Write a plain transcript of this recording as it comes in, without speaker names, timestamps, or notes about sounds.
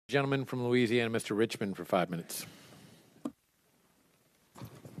Gentleman from Louisiana, Mr. Richmond, for 5 minutes.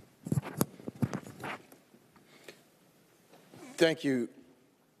 Thank you,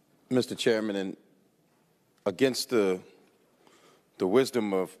 Mr. Chairman. And against the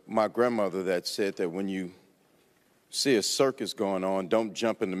wisdom of my grandmother that said that when you see a circus going on, don't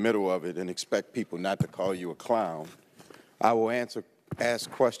jump in the middle of it and expect people not to call you a clown, I will ask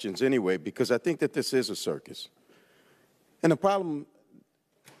questions anyway, because I think that this is a circus. And the problem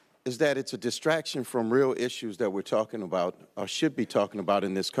is that it's a distraction from real issues that we're talking about or should be talking about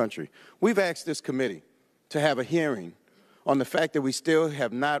in this country. We've asked this committee to have a hearing on the fact that we still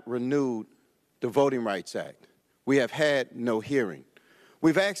have not renewed the Voting Rights Act. We have had no hearing.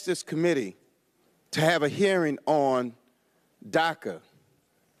 We've asked this committee to have a hearing on DACA,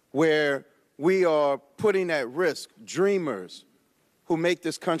 where we are putting at risk dreamers who make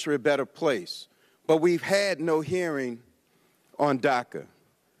this country a better place. But we've had no hearing on DACA.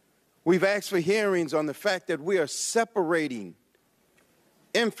 We've asked for hearings on the fact that we are separating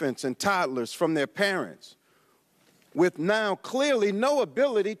infants and toddlers from their parents with now clearly no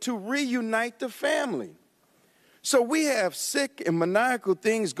ability to reunite the family. So we have sick and maniacal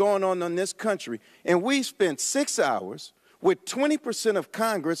things going on in this country, and we spent 6 hours with 20% of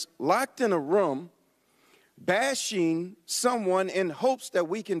Congress locked in a room bashing someone in hopes that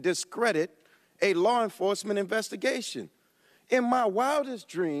we can discredit a law enforcement investigation. In my wildest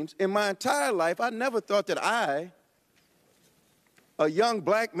dreams, in my entire life, I never thought that I, a young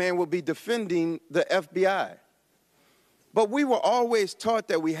black man, would be defending the FBI. But we were always taught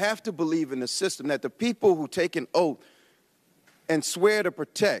that we have to believe in the system, that the people who take an oath and swear to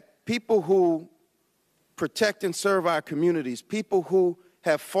protect, people who protect and serve our communities, people who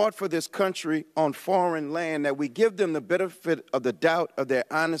have fought for this country on foreign land, that we give them the benefit of the doubt of their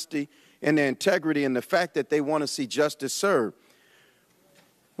honesty and their integrity and the fact that they want to see justice served.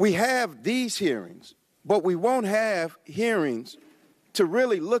 We have these hearings, but we won't have hearings to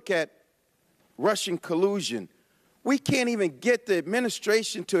really look at Russian collusion. We can't even get the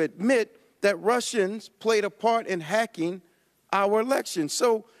administration to admit that Russians played a part in hacking our elections.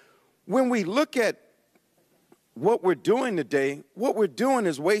 So when we look at what we're doing today, what we're doing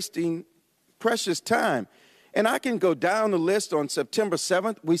is wasting precious time. And I can go down the list. On September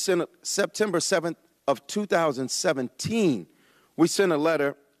 7th, September 7th of 2017, we sent a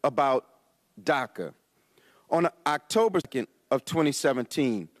letter about DACA. On October 2nd of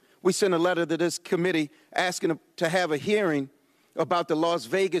 2017, we sent a letter to this committee asking to have a hearing about the Las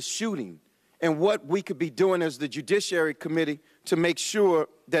Vegas shooting and what we could be doing as the Judiciary Committee to make sure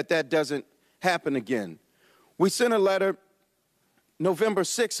that that doesn't happen again. We sent a letter November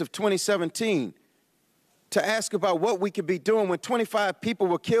 6th of 2017 to ask about what we could be doing when 25 people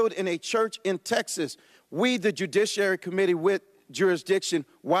were killed in a church in Texas. We, the Judiciary Committee with jurisdiction,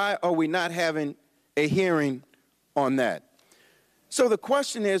 why are we not having a hearing on that? So the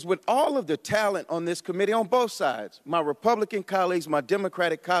question is, with all of the talent on this committee on both sides, my Republican colleagues, my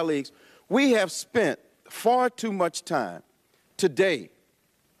Democratic colleagues, we have spent far too much time today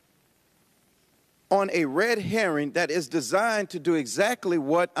on a red herring that is designed to do exactly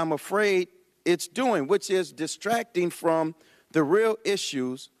what I'm afraid it's doing, which is distracting from the real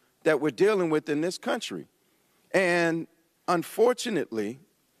issues that we're dealing with in this country. And unfortunately,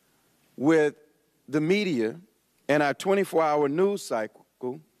 with the media and our 24-hour news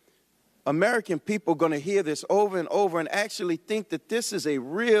cycle, American people are going to hear this over and over and actually think that this is a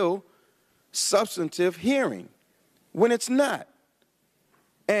real substantive hearing when it's not.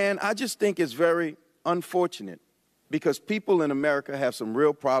 And I just think it's very unfortunate because people in America have some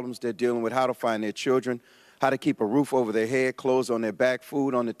real problems they're dealing with: how to find their children, how to keep a roof over their head, clothes on their back,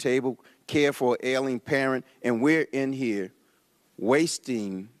 food on the table, care for an ailing parent, and we're in here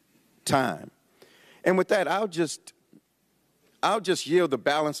wasting time. And with that, I'll just yield the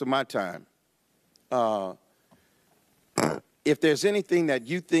balance of my time. If there's anything that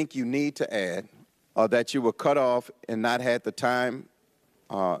you think you need to add or that you were cut off and not had the time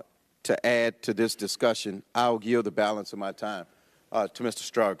to add to this discussion, I'll yield the balance of my time to Mr.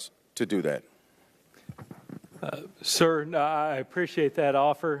 Strzok to do that. Sir, I appreciate that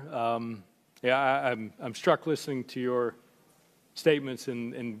offer. I'm struck listening to your statements,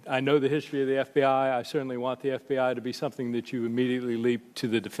 and I know the history of the FBI. I certainly want the FBI to be something that you immediately leap to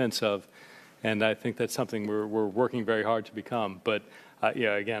the defense of, and I think that's something we're working very hard to become. But,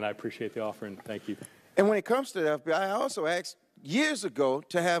 again, I appreciate the offer, and thank you. And when it comes to the FBI, I also asked years ago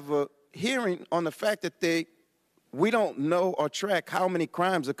to have a hearing on the fact that we don't know or track how many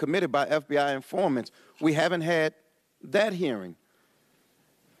crimes are committed by FBI informants. We haven't had that hearing.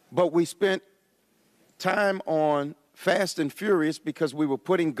 But we spent time on fast and furious because we were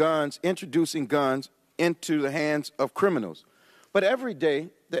putting guns, introducing guns into the hands of criminals. But every day,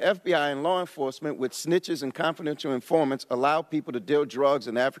 the FBI and law enforcement, with snitches and confidential informants, allow people to deal drugs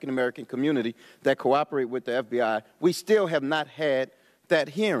in the African-American community that cooperate with the FBI. We still have not had that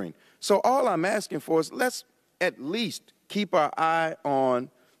hearing. So all I'm asking for is let's at least keep our eye on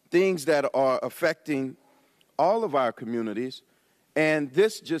things that are affecting all of our communities, and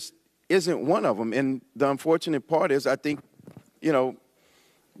this just isn't one of them. And the unfortunate part is I think, you know,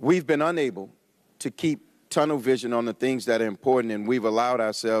 we've been unable to keep tunnel vision on the things that are important, and we've allowed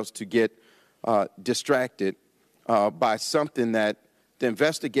ourselves to get distracted by something that the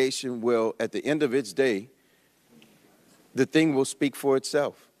investigation will, at the end of its day, the thing will speak for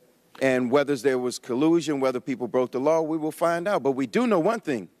itself. And whether there was collusion, whether people broke the law, we will find out. But we do know one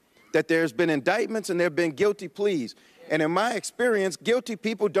thing, that there's been indictments and there have been guilty pleas. And in my experience, guilty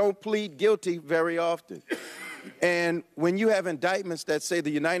people don't plead guilty very often. And when you have indictments that say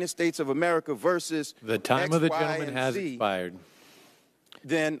the United States of America versus The time X, of the Y, gentleman and has Z, expired.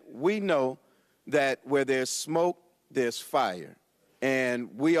 then we know that where there's smoke, there's fire.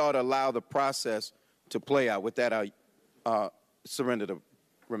 And we ought to allow the process to play out. With that, I surrender the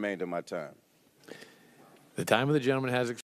remainder of my time. The time of the gentleman has expired.